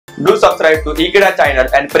Do subscribe to Ekeeda channel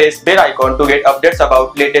and press bell icon to get updates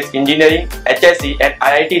about latest engineering, HSC and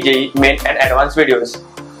IIT JEE main and advanced videos.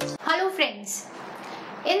 Hello friends.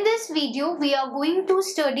 In this video we are going to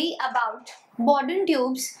study about Bourdon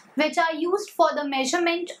tubes which are used for the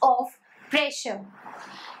measurement of pressure.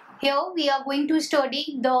 Here we are going to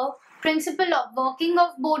study the principle of working of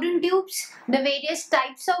Bourdon tubes, the various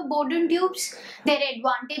types of Bourdon tubes, their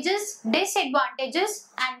advantages, disadvantages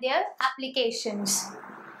and their applications.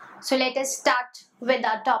 So let us start with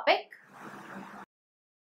our topic.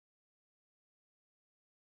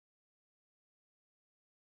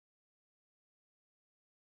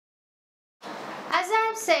 As I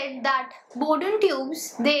have said that Bourdon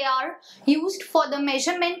tubes, they are used for the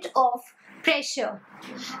measurement of pressure.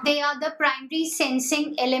 They are the primary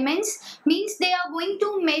sensing elements, means they are going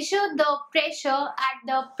to measure the pressure at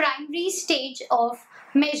the primary stage of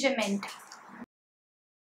measurement.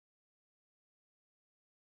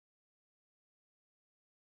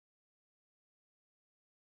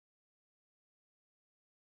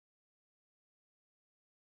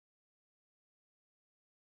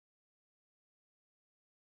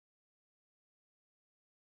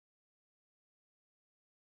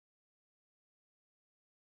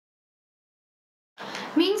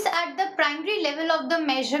 Means at the primary level of the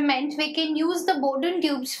measurement, we can use the Bourdon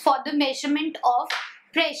tubes for the measurement of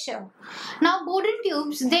pressure. Now Bourdon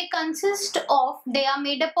tubes, they are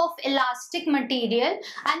made up of elastic material,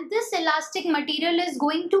 and this elastic material is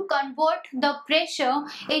going to convert the pressure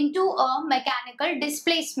into a mechanical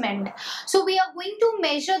displacement. So we are going to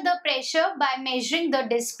measure the pressure by measuring the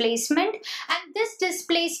displacement, and this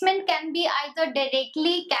displacement can be either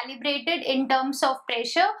directly calibrated in terms of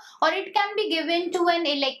pressure, or it can be given to an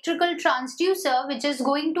electrical transducer which is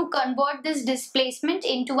going to convert this displacement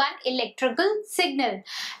into an electrical signal,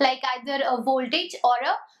 like either a voltage or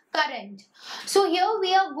a current. So here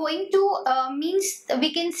we are going to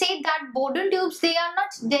we can say that Bourdon tubes, they are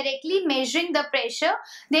not directly measuring the pressure,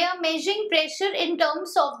 they are measuring pressure in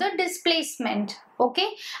terms of the displacement. Okay,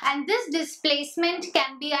 and this displacement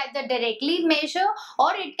can be either directly measured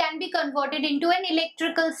or it can be converted into an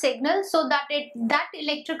electrical signal, so that that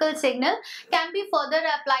electrical signal can be further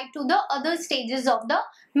applied to the other stages of the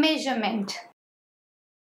measurement.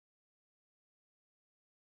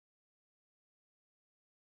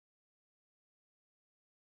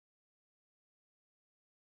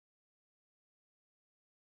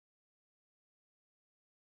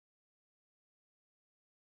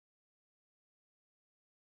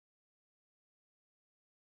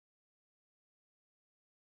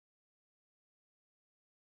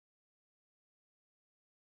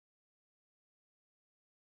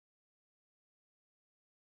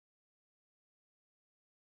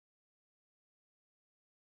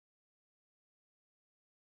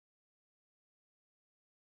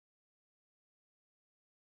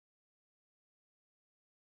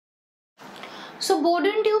 So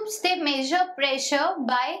Bourdon tubes, they measure pressure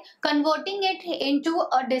by converting it into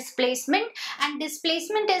a displacement, and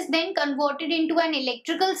displacement is then converted into an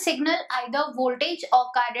electrical signal, either voltage or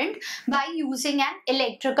current, by using an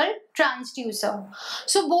electrical transducer.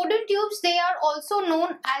 So Bourdon tubes, they are also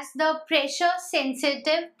known as the pressure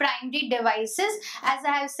sensitive primary devices, as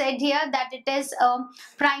I have said here that it is a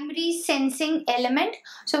primary sensing element.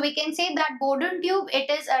 So we can say that Bourdon tube, it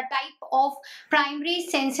is a type of primary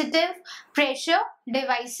sensitive pressure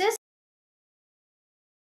devices.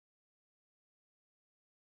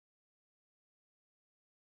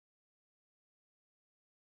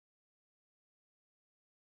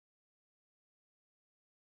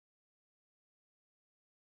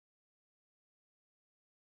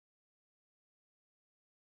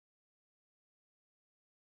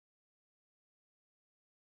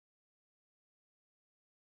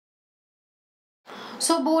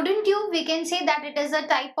 So Bourdon tube, we can say that it is a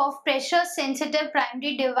type of pressure sensitive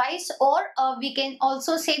primary device, or we can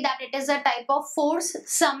also say that it is a type of force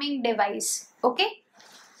summing device. Okay.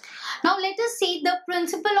 Now let us see the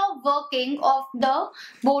principle of working of the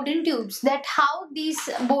Bourdon tubes, that how these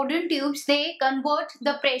Bourdon tubes, they convert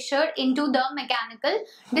the pressure into the mechanical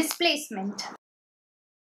displacement.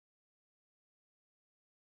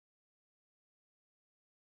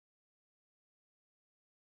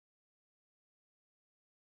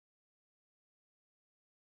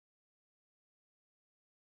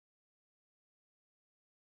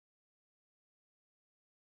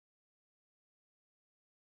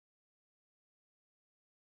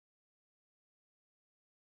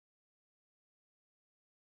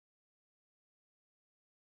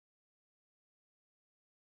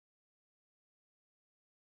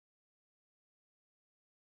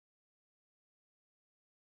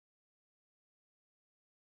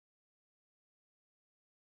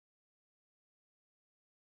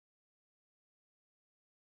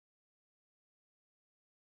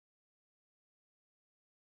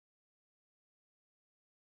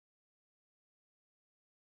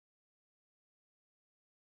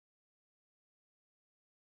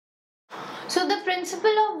 So the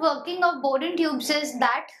principle of working of Bourdon tubes is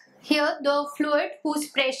that here the fluid whose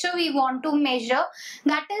pressure we want to measure,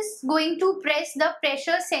 that is going to press the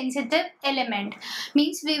pressure sensitive element.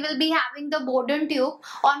 Means we will be having the Bourdon tube.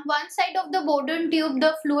 On one side of the Bourdon tube,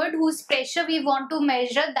 the fluid whose pressure we want to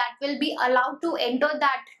measure, that will be allowed to enter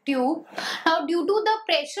that tube. Now due to the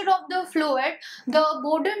pressure of the fluid, the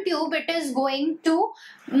Bourdon tube, it is going to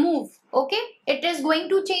move. Okay, it is going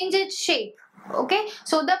to change its shape. Okay,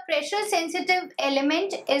 so the pressure sensitive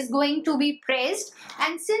element is going to be pressed,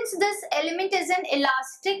 and since this element is an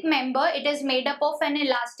elastic member, it is made up of an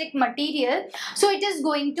elastic material, so it is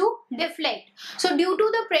going to deflect. So due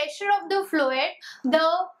to the pressure of the fluid, the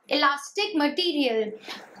elastic material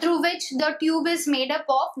through which the tube is made up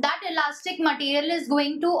of, that elastic material is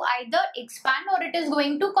going to either expand or it is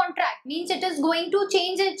going to contract, means it is going to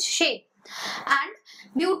change its shape, and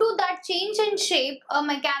due to that change in shape, a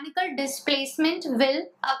mechanical displacement will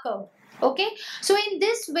occur. Okay, so in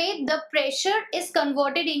this way the pressure is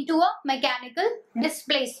converted into a mechanical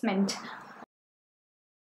displacement.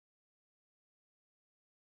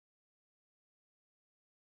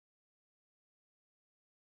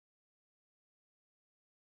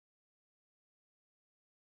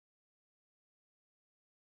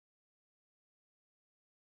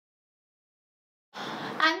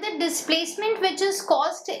 And the displacement which is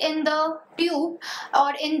caused in the tube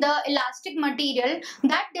or in the elastic material,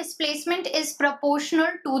 that displacement is proportional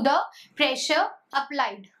to the pressure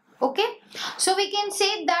applied. Okay, so we can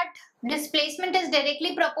say that displacement is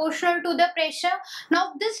directly proportional to the pressure.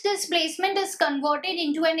 Now this displacement is converted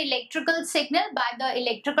into an electrical signal by the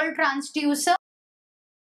electrical transducer.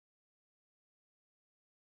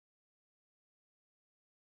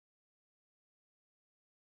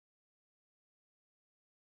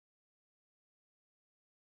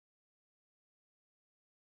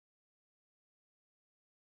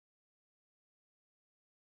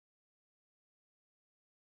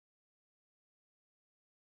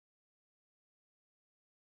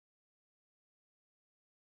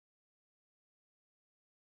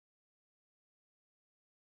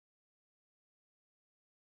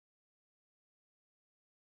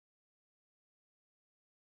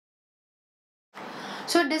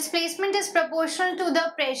 So displacement is proportional to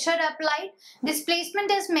the pressure applied.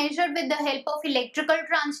 Displacement is measured with the help of electrical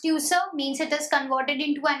transducer, means it is converted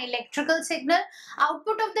into an electrical signal.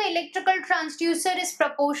 Output of the electrical transducer is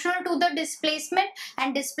proportional to the displacement,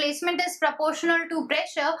 and displacement is proportional to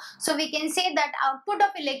pressure. So we can say that output of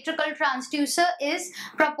electrical transducer is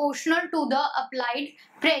proportional to the applied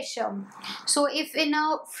pressure. So if in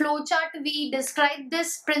a flow chart we describe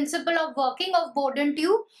this principle of working of Bourdon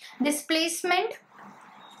tube, displacement,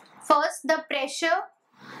 first the pressure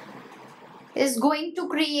is going to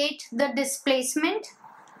create the displacement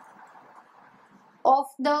of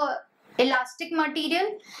the elastic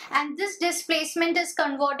material, and this displacement is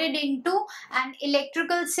converted into an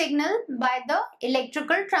electrical signal by the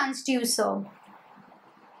electrical transducer.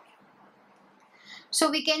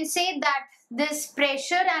 So we can say that this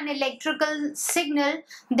pressure and electrical signal,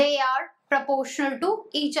 they are proportional to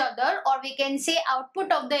each other, or we can say output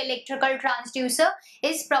of the electrical transducer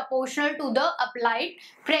is proportional to the applied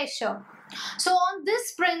pressure. So on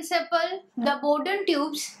this principle, the Bourdon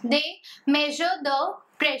tubes, they measure the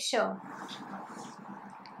pressure.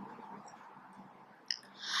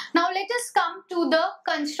 Now let us come to the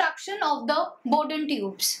construction of the Bourdon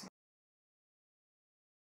tubes.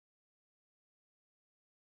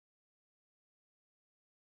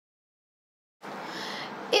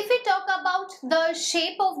 If we talk about the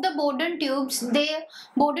shape of the Bourdon tubes,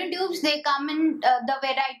 they come in the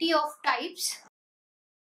variety of types.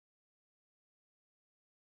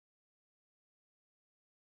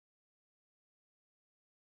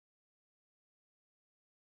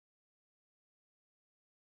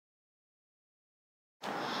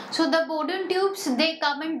 So the Bourdon tubes, they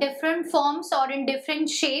come in different forms or in different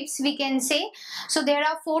shapes, we can say. So there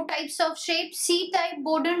are 4 types of shapes: C-type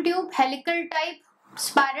Bourdon tube, helical type,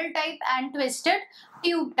 spiral type, and twisted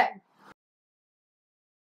tube type.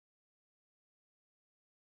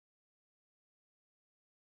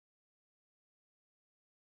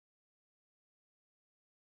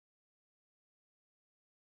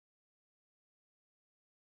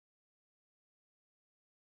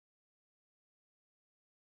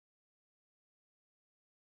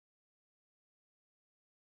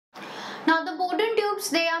 Now the Bourdon tubes,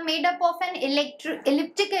 they are made up of an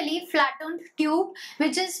elliptically flattened tube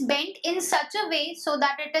which is bent in such a way so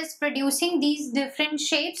that it is producing these different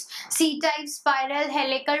shapes: C-type, spiral,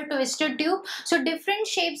 helical, twisted tube. So different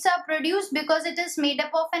shapes are produced because it is made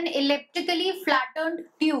up of an elliptically flattened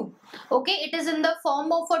tube. Okay, it is in the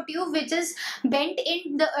form of a tube which is bent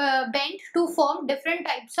to form different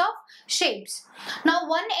types of shapes. Now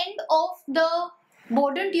one end of the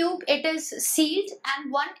Bourdon tube, it is sealed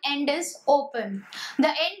and one end is open. The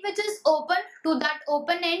end which is open, to that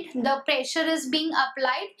open end the pressure is being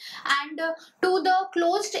applied, and to the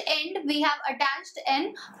closed end we have attached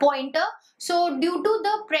an pointer. So due to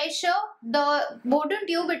the pressure, the Bourdon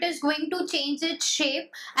tube, it is going to change its shape,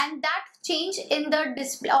 and that change in the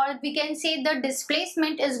display, or we can say the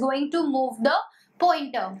displacement, is going to move the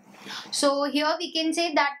pointer. So here we can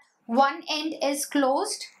say that one end is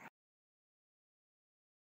closed.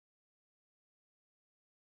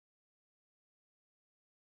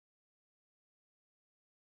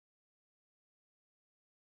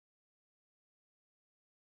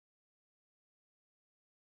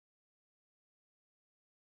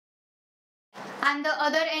 And the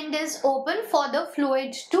other end is open for the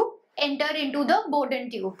fluid to enter into the Bourdon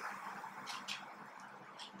tube.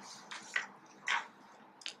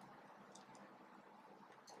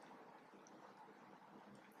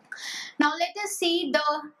 Now let us see the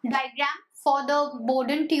diagram for the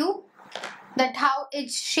Bourdon tube, that how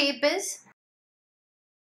its shape is.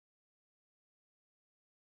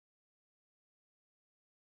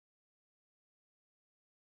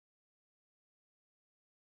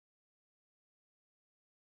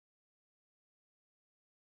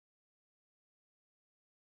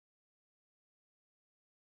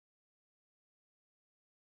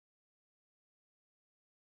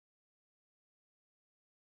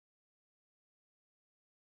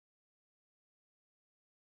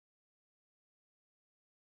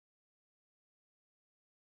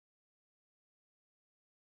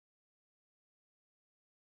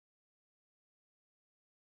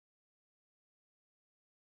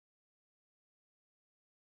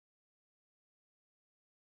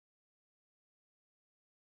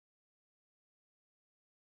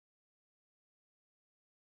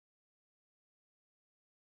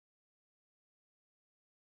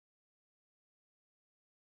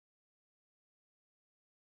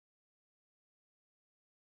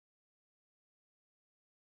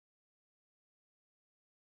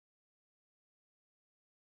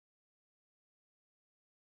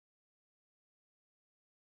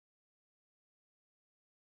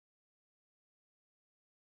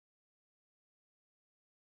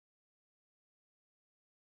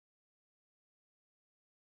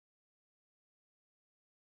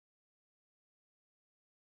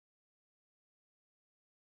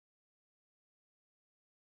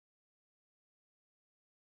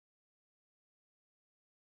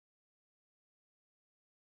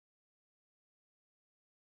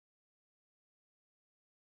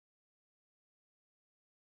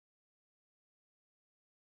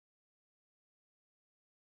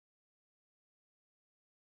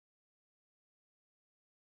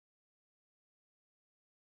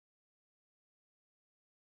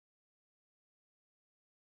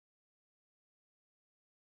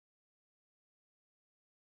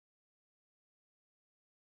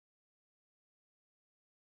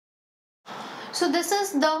 So this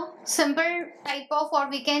is the simple type of, or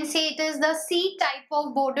we can say it is the C type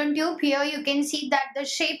of Bourdon tube. Here you can see that the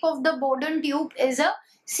shape of the Bourdon tube is a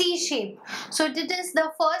C shape. So it is the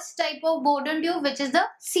first type of Bourdon tube, which is the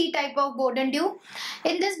C type of Bourdon tube.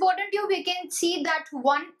 In this Bourdon tube, we can see that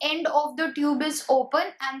one end of the tube is open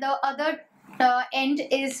and the other end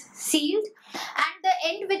is sealed, and the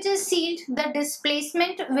end which is sealed, the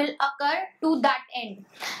displacement will occur to that end,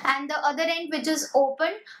 and the other end which is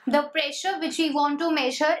open, the pressure which we want to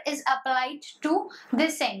measure is applied to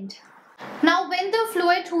this end. Now when the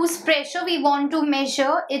fluid whose pressure we want to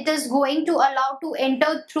measure, it is going to allow to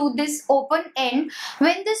enter through this open end,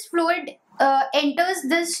 when this fluid enters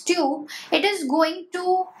this tube, it is going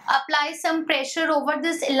to apply some pressure over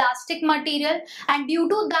this elastic material, and due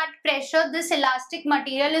to that pressure this elastic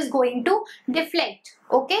material is going to deflect.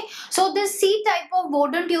 Okay, so this C type of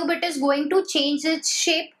Bourdon tube, it is going to change its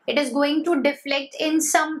shape, it is going to deflect in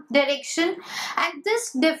some direction, and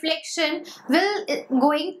this deflection will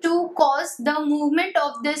going to cause the movement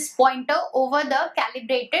of this pointer over the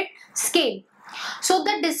calibrated scale. So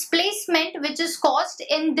the displacement which is caused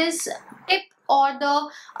in this tip or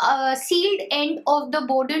the sealed end of the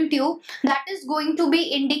Bourdon tube, that is going to be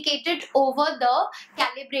indicated over the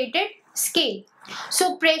calibrated scale.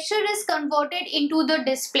 So pressure is converted into the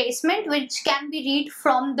displacement, which can be read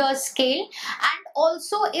from the scale. And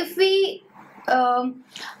also if we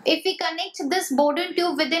connect this Bourdon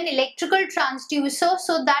tube with an electrical transducer,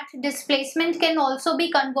 so that displacement can also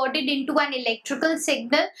be converted into an electrical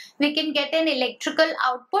signal, we can get an electrical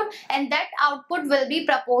output, and that output will be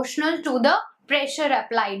proportional to the pressure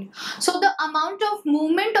applied. So the amount of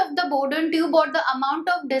movement of the Bourdon tube, or the amount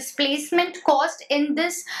of displacement caused in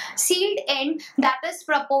this sealed end, that is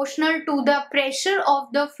proportional to the pressure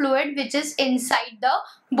of the fluid which is inside the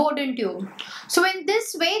Bourdon tube. So in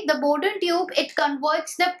this way, the Bourdon tube, it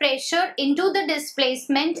converts the pressure into the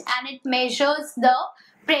displacement, and it measures the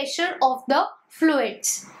pressure of the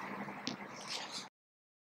fluids.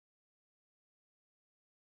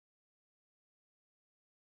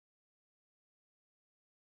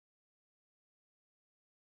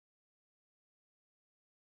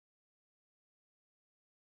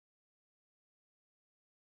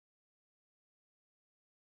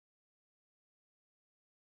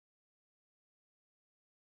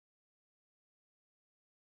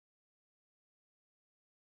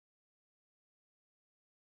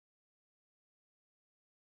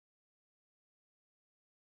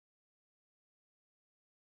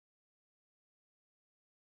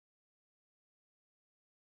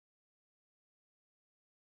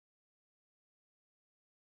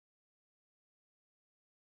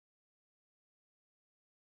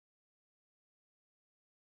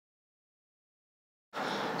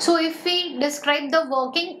 So if we describe the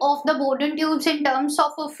working of the Bourdon tubes in terms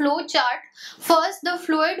of a flow chart, first the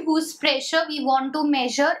fluid whose pressure we want to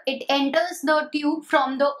measure, it enters the tube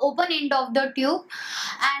from the open end of the tube,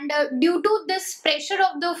 and due to this pressure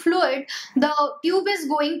of the fluid, the tube is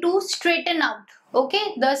going to straighten out.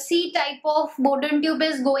 Okay, the C type of Bourdon tube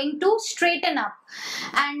is going to straighten up,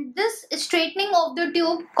 and this straightening of the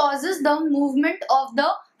tube causes the movement of the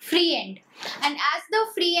free end, and as the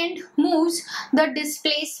free end moves, the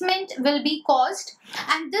displacement will be caused,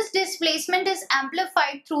 and this displacement is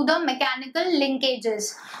amplified through the mechanical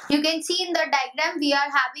linkages. You can see in the diagram we are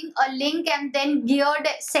having a link and then geared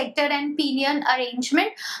sector and pinion arrangement.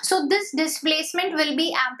 So this displacement will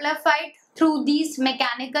be amplified through these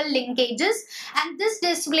mechanical linkages, and this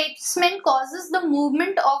displacement causes the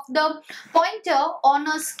movement of the pointer on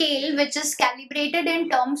a scale which is calibrated in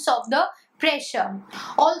terms of the pressure.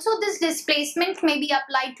 Also, this displacement may be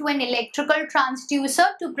applied to an electrical transducer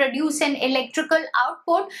to produce an electrical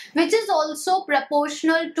output which is also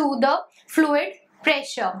proportional to the fluid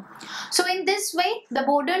pressure. So in this way, the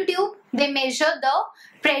Bourdon tube, they measure the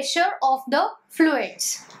pressure of the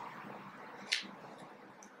fluids.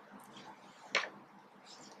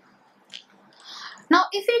 Now,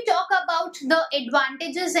 if we talk about the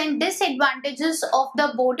advantages and disadvantages of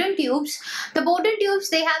the Bourdon tubes,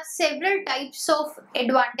 they have several types of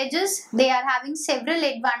advantages. They are having several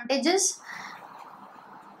advantages,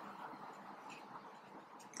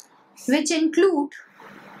 which include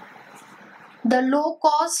the low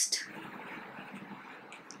cost,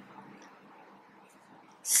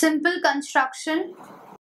 simple construction,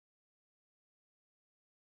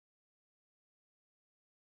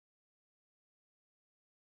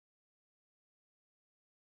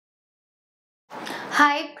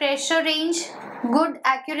 high pressure range, good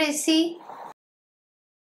accuracy,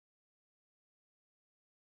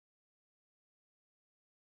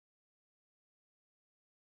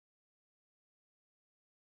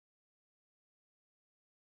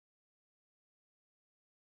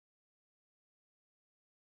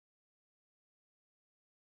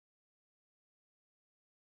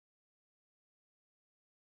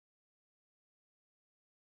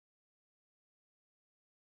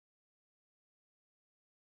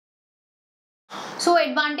 So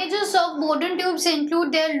advantages of Bourdon tubes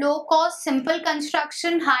include their low cost, simple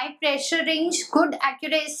construction, high pressure range, good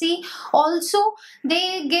accuracy. Also,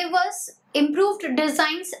 they give us improved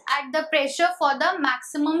designs at the pressure for the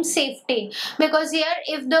maximum safety, because here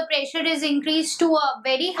if the pressure is increased to a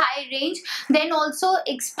very high range, then also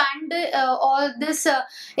expand all this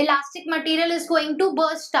elastic material is going to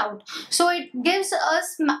burst out. So it gives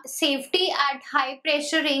us safety at high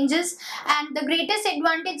pressure ranges, and the greatest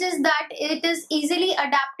advantage is that it is easily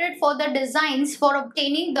adapted for the designs for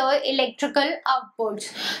obtaining the electrical outputs.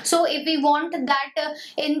 So if we want that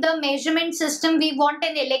in the measurement system, we want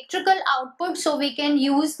an electrical output, so we can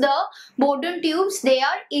use the Bourdon tubes. They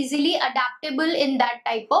are easily adaptable in that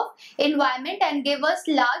type of environment and give us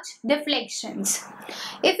large deflections.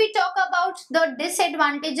 If we talk about the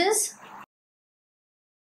disadvantages,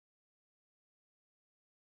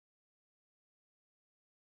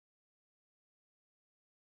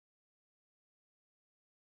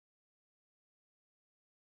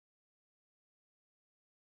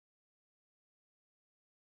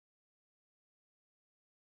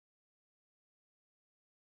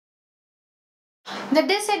 The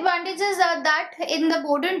disadvantages are that in the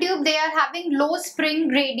Bourdon tube they are having low spring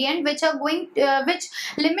gradient, which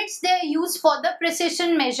limits their use for the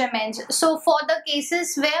precision measurements. So for the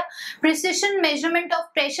cases where precision measurement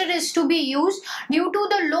of pressure is to be used, due to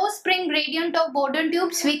the low spring gradient of Bourdon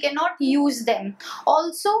tubes, we cannot use them.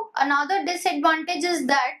 Also, another disadvantage is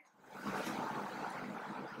that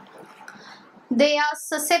they are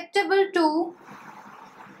susceptible to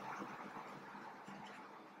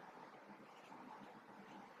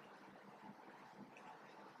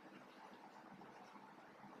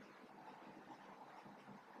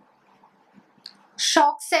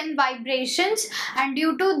shocks and vibrations, and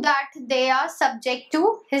due to that they are subject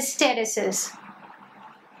to hysteresis.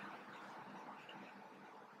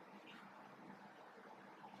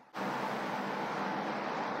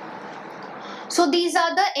 So these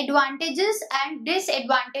are the advantages and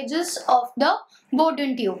disadvantages of the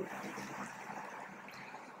Bourdon tube.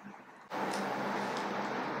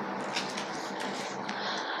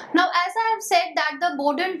 Now, as I have said that the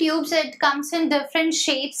Bourdon tubes, it comes in different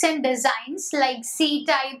shapes and designs like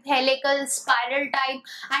C-type, helical, spiral type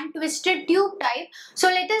and twisted tube type. So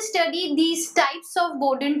let us study these types of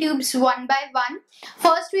Bourdon tubes one by one.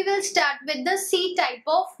 First, we will start with the C-type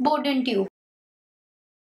of Bourdon tube.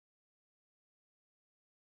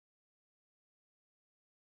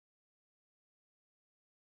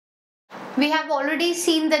 We have already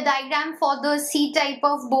seen the diagram for the C-type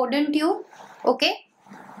of Bourdon tube. Okay.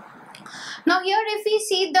 Now here if we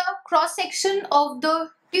see the cross section of the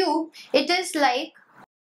tube, it is like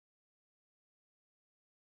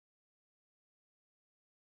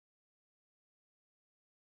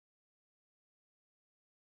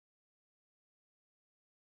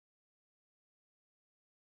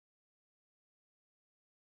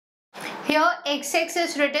here XX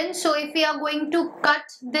is written. So if we are going to cut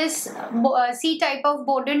this C type of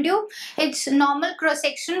Bourdon tube, its normal cross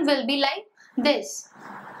section will be like this.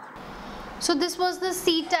 So this was the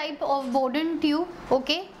C type of Bourdon tube.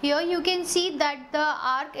 Okay, here you can see that the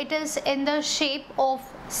arc, it is in the shape of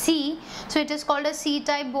C. So it is called a C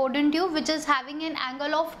type Bourdon tube, which is having an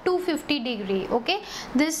angle of 250 degree. Okay,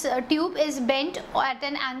 this tube is bent at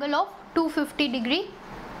an angle of 250 degree.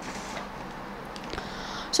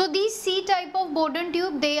 So these C type of Bourdon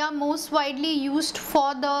tube, they are most widely used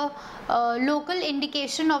for the local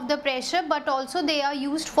indication of the pressure, but also they are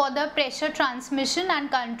used for the pressure transmission and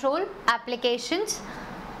control applications.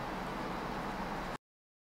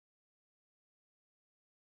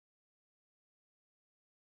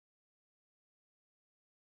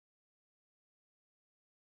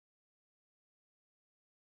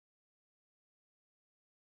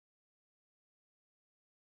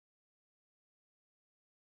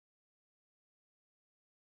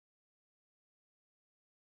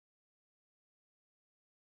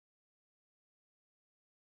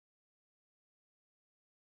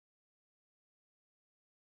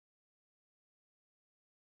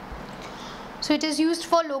 So it is used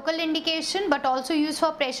for local indication, but also used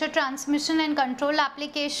for pressure transmission and control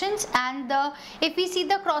applications. And if we see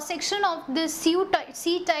the cross section of this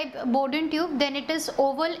C type Bourdon tube, then it is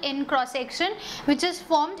oval in cross section, which is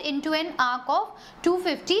formed into an arc of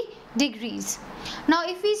 250 degrees. Now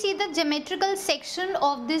if we see the geometrical section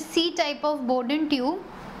of this C type of Bourdon tube,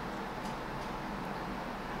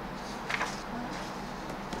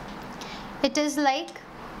 it is like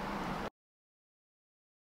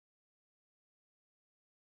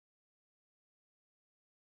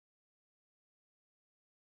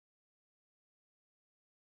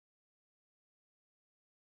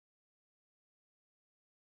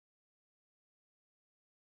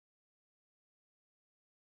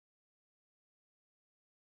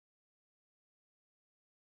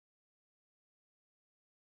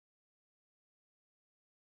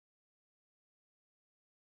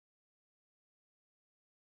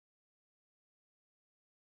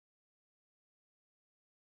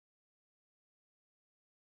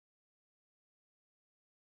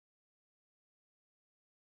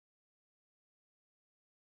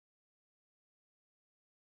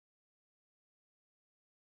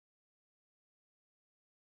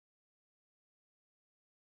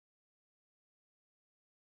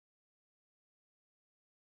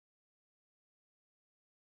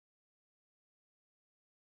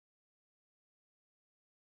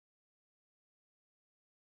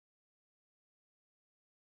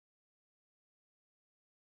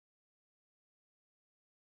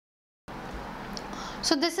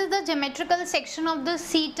so this is the geometrical section of the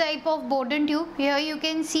C type of Bourdon tube. Here you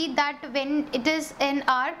can see that when it is an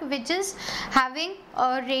arc which is having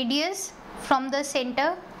a radius from the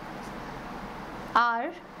center R,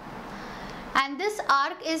 and this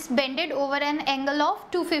arc is bended over an angle of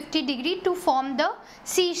 250 degree to form the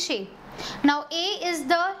C shape. Now A is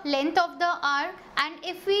the length of the arc, and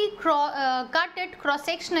if we cut it cross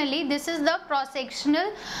sectionally, this is the cross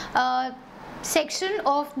sectional section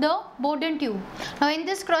of the Bourdon tube. Now in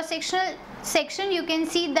this cross sectional section you can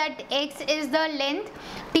see that X is the length,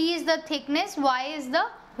 T is the thickness, Y is the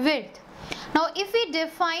width. Now if we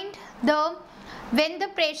defined when the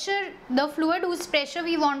pressure, the fluid whose pressure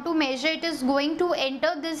we want to measure, it is going to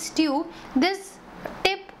enter this tube, this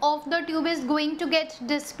tip of the tube is going to get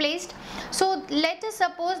displaced. So let us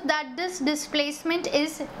suppose that this displacement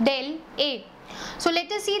is del A. So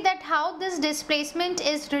let us see that how this displacement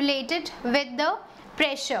is related with the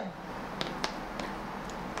pressure.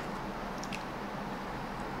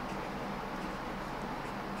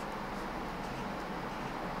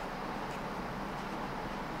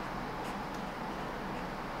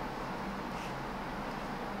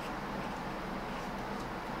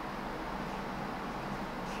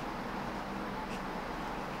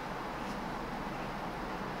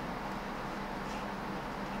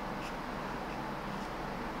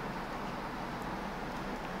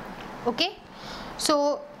 Okay,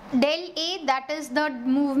 so del A, that is the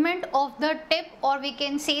movement of the tip, or we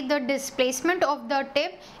can say the displacement of the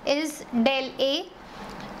tip, is del A.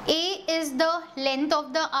 A is the length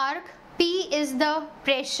of the arc, P is the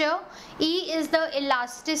pressure, E is the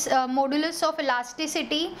modulus of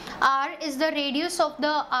elasticity, R is the radius of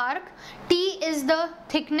the arc, T is the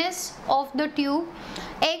thickness of the tube,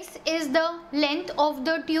 X is the length of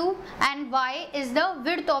the tube, and Y is the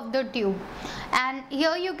width of the tube. And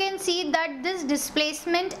here you can see that this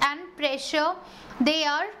displacement and pressure, they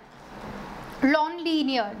are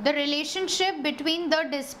non-linear. The relationship between the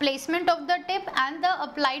displacement of the tip and the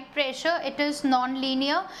applied pressure, it is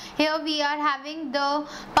non-linear. Here we are having the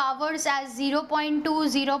powers as 0.2,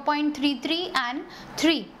 0.33 and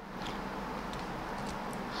 3.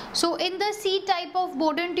 So in the C type of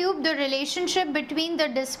Bourdon tube, the relationship between the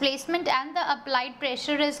displacement and the applied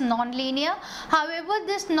pressure is non-linear. However,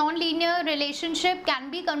 this non-linear relationship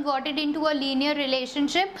can be converted into a linear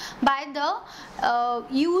relationship by the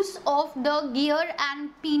use of the gear and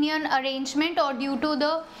pinion arrangement, or due to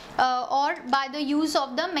the or by the use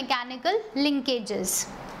of the mechanical linkages.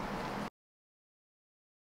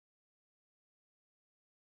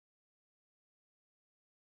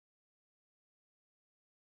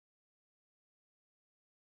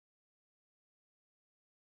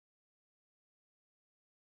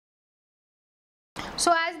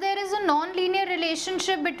 So as there is a non-linear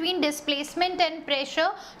relationship between displacement and pressure,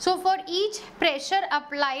 so for each pressure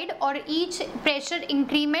applied or each pressure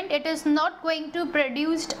increment, it is not going to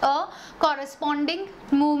produce a corresponding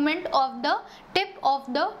movement of the tip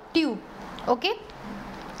of the tube. Okay.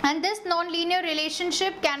 And this non-linear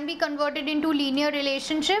relationship can be converted into linear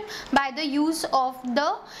relationship by the use of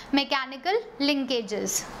the mechanical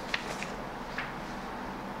linkages.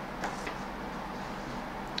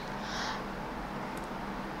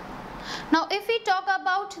 Now if we talk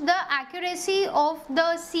about the accuracy of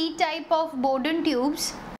the C type of Bourdon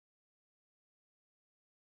tubes,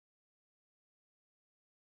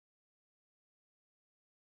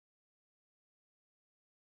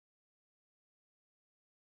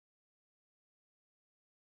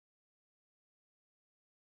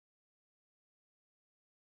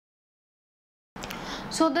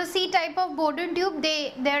 so the C type of Bourdon tube,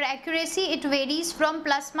 their accuracy, it varies from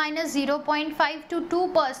plus minus 0.5 to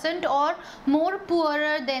 2% or more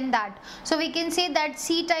poorer than that. So we can say that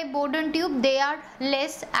C type Bourdon tube, they are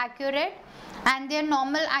less accurate, and their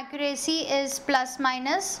normal accuracy is plus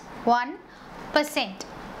minus 1%.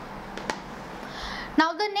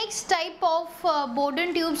 Now the next type of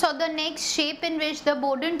Bourdon tubes, or the next shape in which the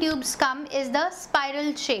Bourdon tubes come, is the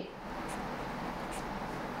spiral shape.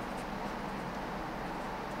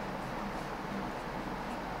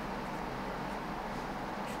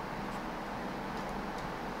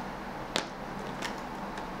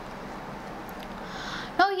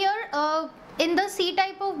 Now here in the C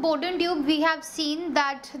type of Bourdon tube, we have seen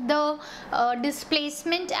that the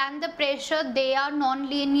displacement and the pressure, they are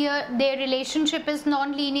non-linear, their relationship is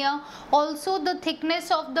non-linear. Also the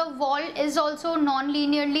thickness of the wall is also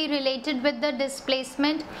non-linearly related with the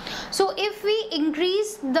displacement. So if we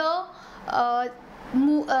increase the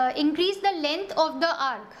length of the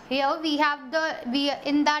arc, here we have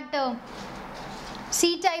in that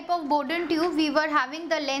C type of Bourdon tube, we were having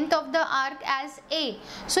the length of the arc as A.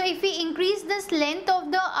 So if we increase this length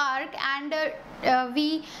of the arc and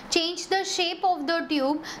we change the shape of the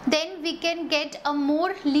tube, then we can get a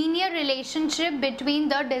more linear relationship between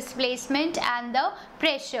the displacement and the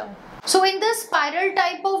pressure. So in the spiral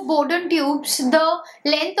type of Bourdon tubes, the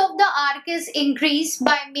length of the arc is increased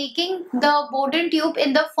by making the Bourdon tube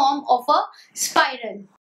in the form of a spiral.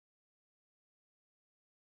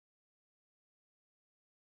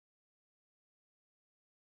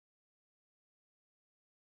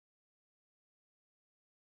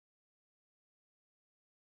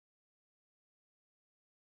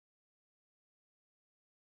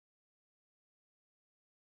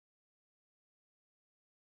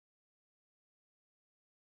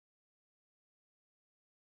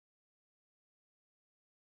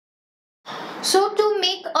 So to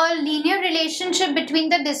make a linear relationship between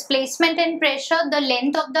the displacement and pressure, the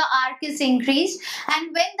length of the arc is increased, and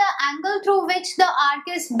when the angle through which the arc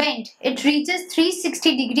is bent, it reaches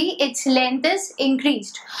 360 degree, its length is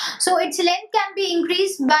increased. So its length can be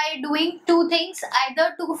increased by doing two things,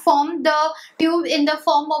 either to form the tube in the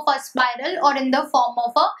form of a spiral or in the form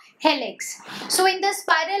of a helix. So in the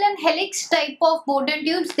spiral and helix type of Bourdon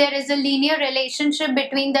tubes, there is a linear relationship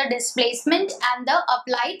between the displacement and the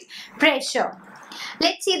applied pressure.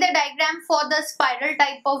 Let's see the diagram for the spiral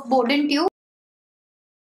type of Bourdon tube.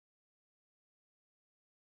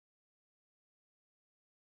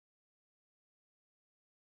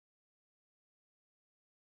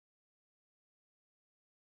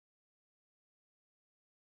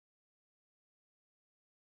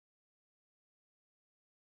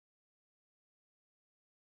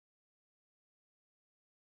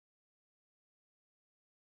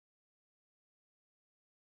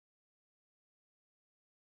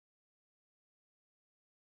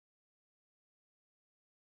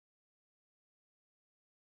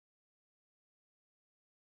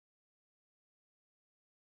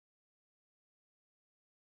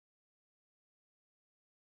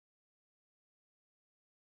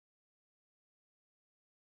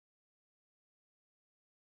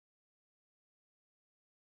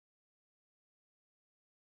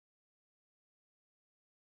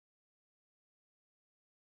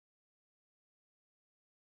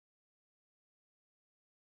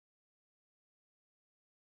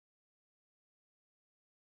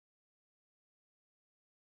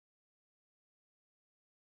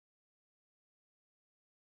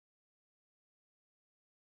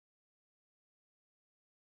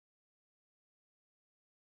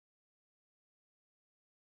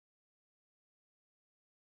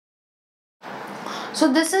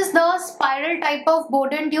 So this is the spiral type of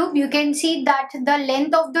Bourdon tube. You can see that the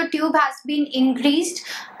length of the tube has been increased,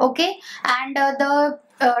 okay, and the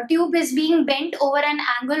tube is being bent over an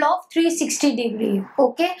angle of 360 degree,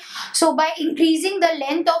 okay. So by increasing the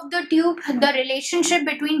length of the tube, the relationship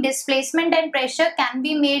between displacement and pressure can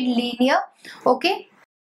be made linear, okay.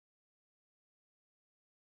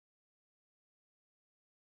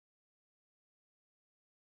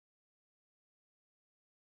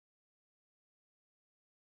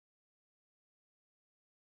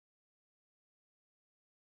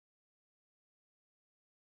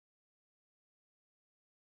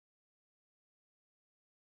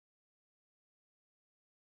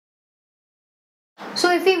 So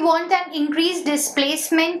if we want an increased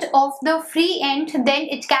displacement of the free end, then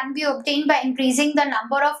it can be obtained by increasing the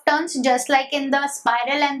number of turns, just like in the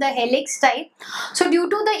spiral and the helix type. So due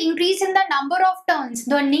to the increase in the number of turns,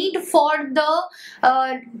 the need for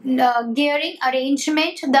the gearing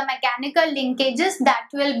arrangement, the mechanical linkages, that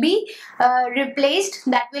will be replaced,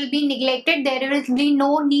 that will be neglected. There will be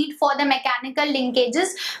no need for the mechanical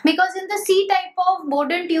linkages, because in the C type of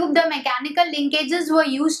Bourdon tube, the mechanical linkages were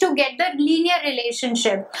used to get the linear relationship.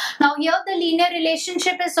 Now here the linear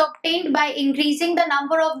relationship is obtained by increasing the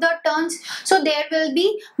number of the turns, so there will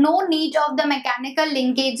be no need of the mechanical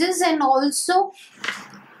linkages, and also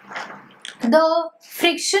the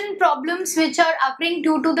friction problems which are occurring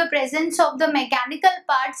due to the presence of the mechanical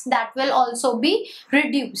parts, that will also be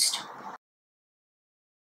reduced.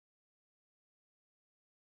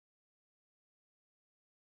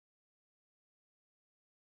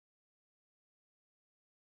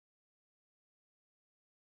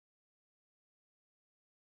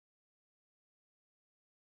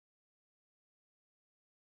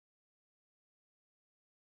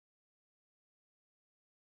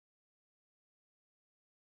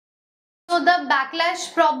 So the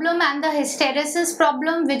backlash problem and the hysteresis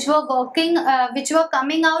problem which were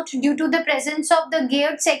coming out due to the presence of the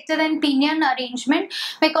geared sector and pinion arrangement,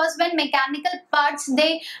 because when mechanical parts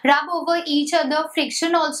they rub over each other,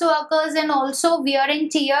 friction also occurs and also wear and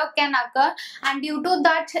tear can occur, and due to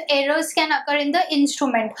that errors can occur in the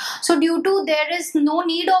instrument. So due to there is no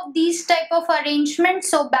need of these type of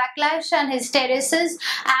arrangements, so backlash and hysteresis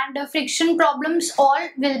and friction problems all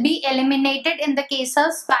will be eliminated in the case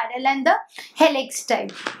of spiral and the helix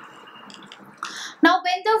type. Now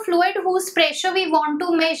when the fluid whose pressure we want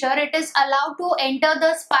to measure, it is allowed to enter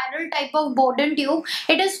the spiral type of Bourdon tube,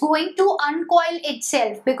 it is going to uncoil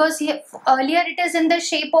itself, because earlier it is in the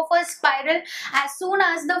shape of a spiral. As soon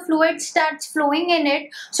as the fluid starts flowing in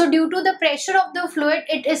it, so due to the pressure of the fluid,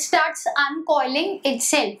 it starts uncoiling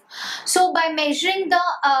itself. So by measuring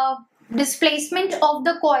the displacement of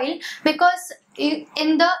the coil, because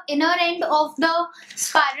in the inner end of the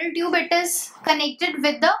spiral tube it is connected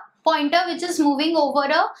with the pointer which is moving over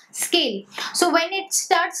a scale. So when it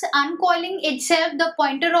starts uncoiling itself, the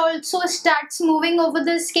pointer also starts moving over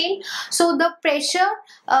the scale. So the pressure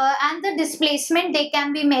and the displacement they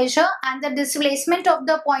can be measured, and the displacement of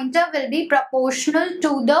the pointer will be proportional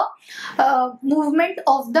to the movement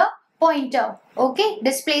of the pointer. Okay,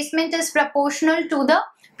 displacement is proportional to the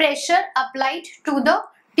pressure applied to the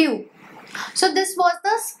tube. So this was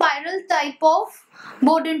the spiral type of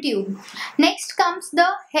Bourdon tube. Next comes the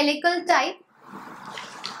helical type.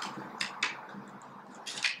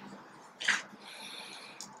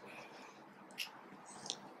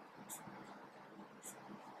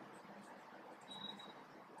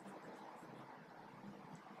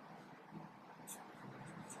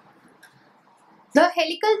 The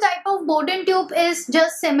helical type of Bourdon tube is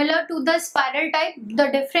just similar to the spiral type. The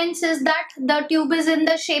difference is that the tube is in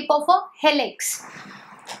the shape of a helix.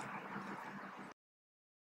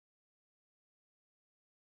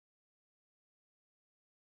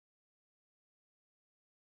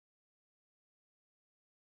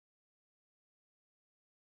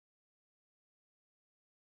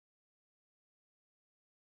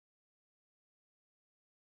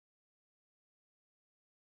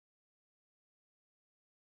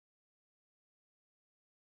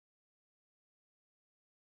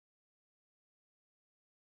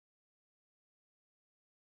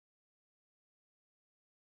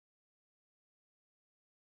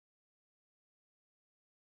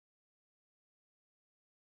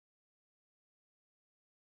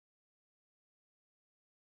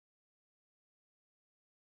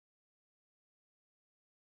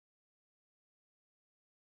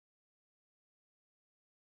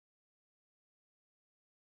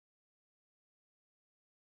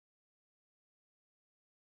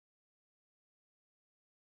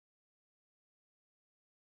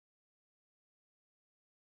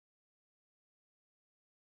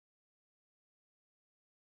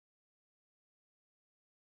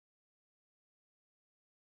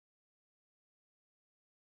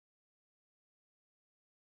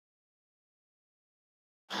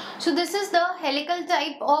 So this is the helical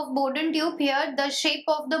type of Bourdon tube. Here the shape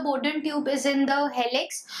of the Bourdon tube is in the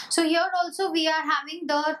helix. So here also we are having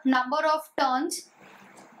the number of turns.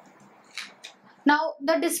 Now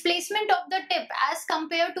the displacement of the tip as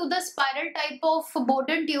compared to the spiral type of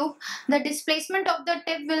Bourdon tube, the displacement of the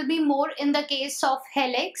tip will be more in the case of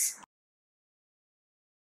helix.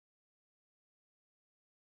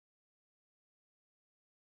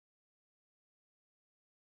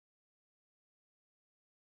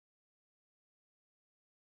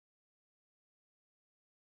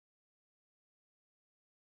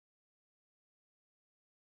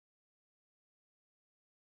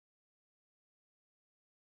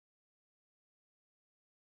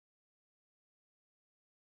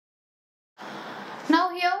 Now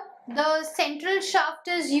here the central shaft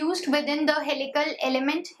is used within the helical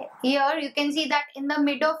element. Here you can see that in the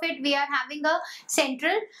mid of it we are having a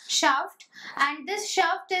central shaft, and this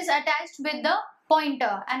shaft is attached with the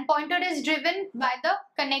pointer, and pointer is driven by the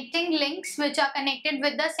connecting links which are connected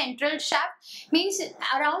with the central shaft. Means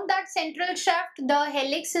around that central shaft the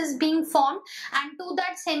helix is being formed, and to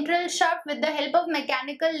that central shaft with the help of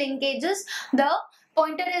mechanical linkages the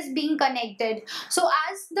pointer is being connected. So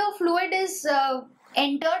as the fluid is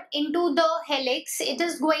entered into the helix, it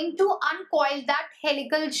is going to uncoil that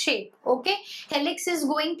helical shape. Okay, helix is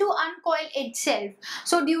going to uncoil itself.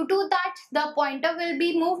 So due to that the pointer will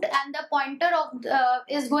be moved, and the pointer of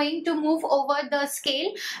is going to move over the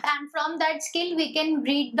scale, and from that scale we can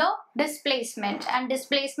read the displacement, and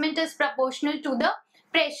displacement is proportional to the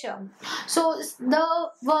pressure. So the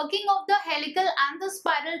working of the helical and the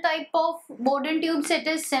spiral type of Bourdon tubes, it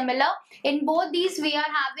is similar. In both these we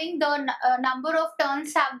are having the number of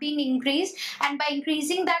turns have been increased, and by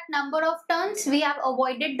increasing that number of turns we have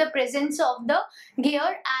avoided the presence of the gear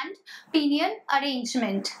and pinion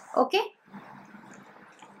arrangement. Okay.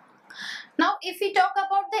 Now if we talk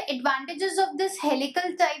about the advantages of this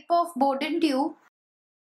helical type of Bourdon tube,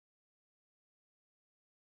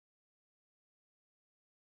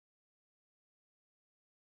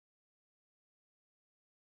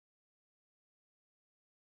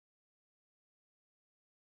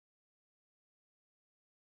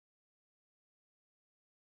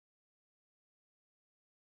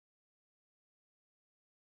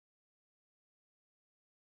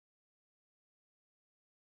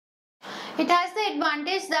 it has the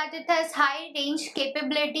advantage that it has high range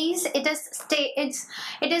capabilities. It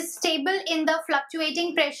is stable in the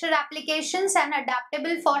fluctuating pressure applications and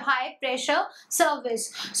adaptable for high pressure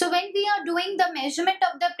service. So when we are doing the measurement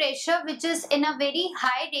of the pressure which is in a very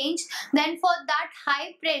high range, then for that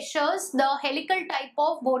high pressures the helical type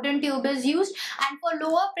of Bourdon tube is used, and for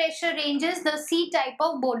lower pressure ranges the C type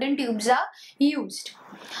of Bourdon tubes are used.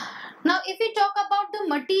 Now if we talk about the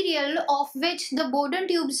material of which the Bourdon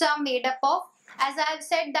tubes are made up of, as I have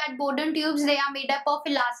said that Bourdon tubes, they are made up of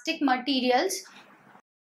elastic materials.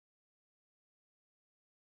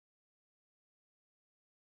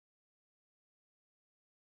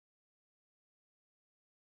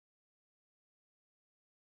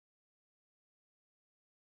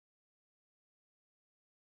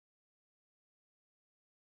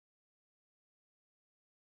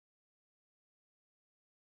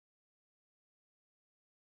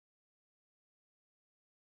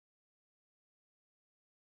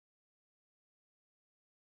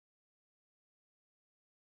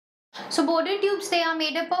 So Bourdon tubes, they are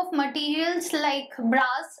made up of materials like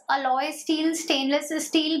brass, alloy steel, stainless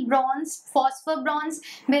steel, bronze, phosphor bronze,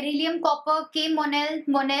 beryllium copper, K monel,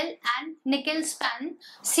 and nickel span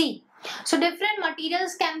C. So different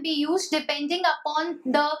materials can be used depending upon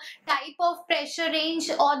the type of pressure range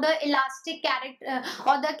or the elastic character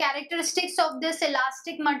or the characteristics of this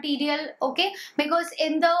elastic material. Okay, because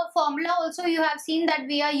in the formula also you have seen that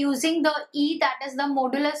we are using the E, that is the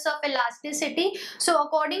modulus of elasticity. So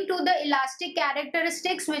according to the elastic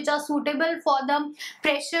characteristics which are suitable for the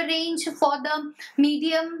pressure range, for the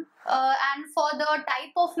medium and for the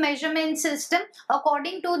type of measurement system,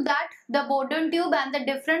 according to that the Bourdon tube and the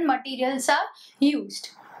different materials are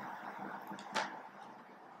used.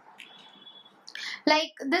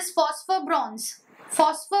 Like this phosphor bronze,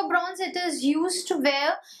 it is used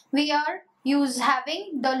where we are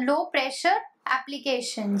having the low pressure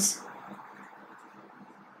applications,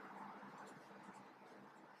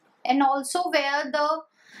 and also where the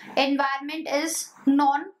environment is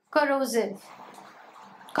non-corrosive.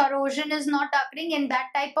 Corrosion is not occurring in that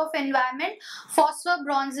type of environment, phosphor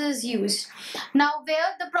bronze is used. Now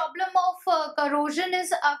where the problem of corrosion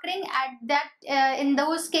is occurring, at that in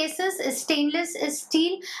those cases stainless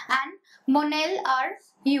steel and monel are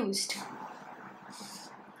used.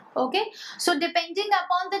 Okay, so depending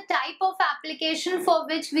upon the type of application for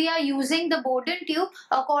which we are using the Bourdon tube,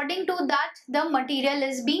 according to that the material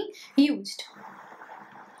is being used.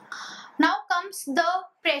 Now comes the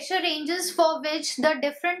pressure ranges for which the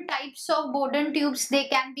different types of Bourdon tubes they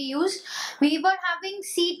can be used. We were having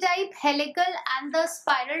C type, helical and the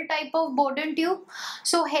spiral type of Bourdon tube.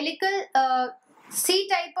 So helical C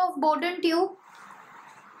type of Bourdon tube,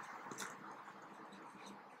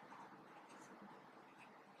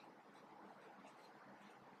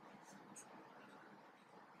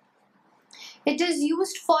 it is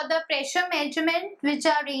used for the pressure measurement which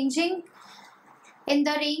are ranging in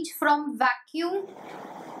the range from vacuum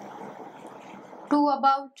to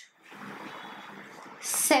about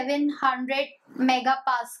 700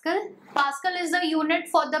 megapascal. Pascal is the unit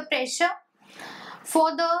for the pressure.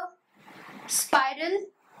 For the spiral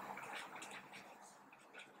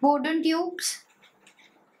Bourdon tubes,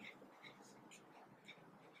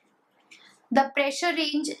 the pressure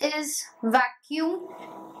range is vacuum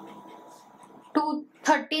to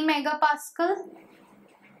 30 megapascal,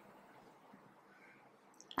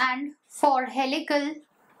 and for helical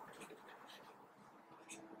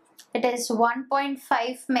it is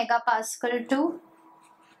 1.5 megapascal to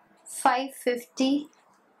 550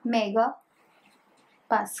 megapascal.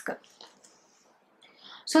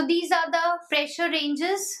 So these are the pressure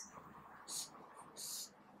ranges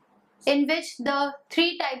in which the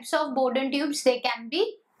three types of Bourdon tubes they can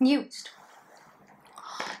be used.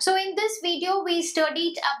 So in this video we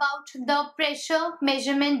studied about the pressure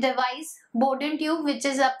measurement device Bourdon tube, which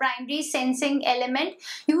is a primary sensing element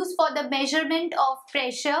used for the measurement of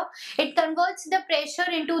pressure. It converts the pressure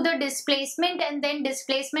into the displacement, and then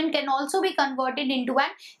displacement can also be converted into an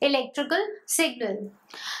electrical signal.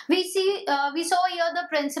 We saw here the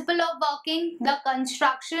principle of working, the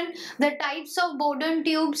construction, the types of Bourdon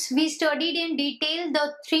tubes. We studied in detail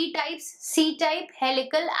the three types: C-type,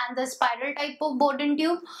 helical and the spiral type of Bourdon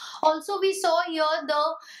tube. Also we saw here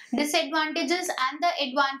the disadvantages and the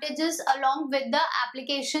advantages along with the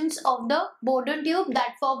applications of the Bourdon tube,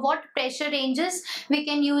 that for what pressure ranges we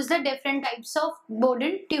can use the different types of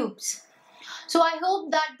Bourdon tubes. So I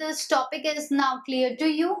hope that this topic is now clear to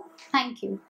you. Thank you.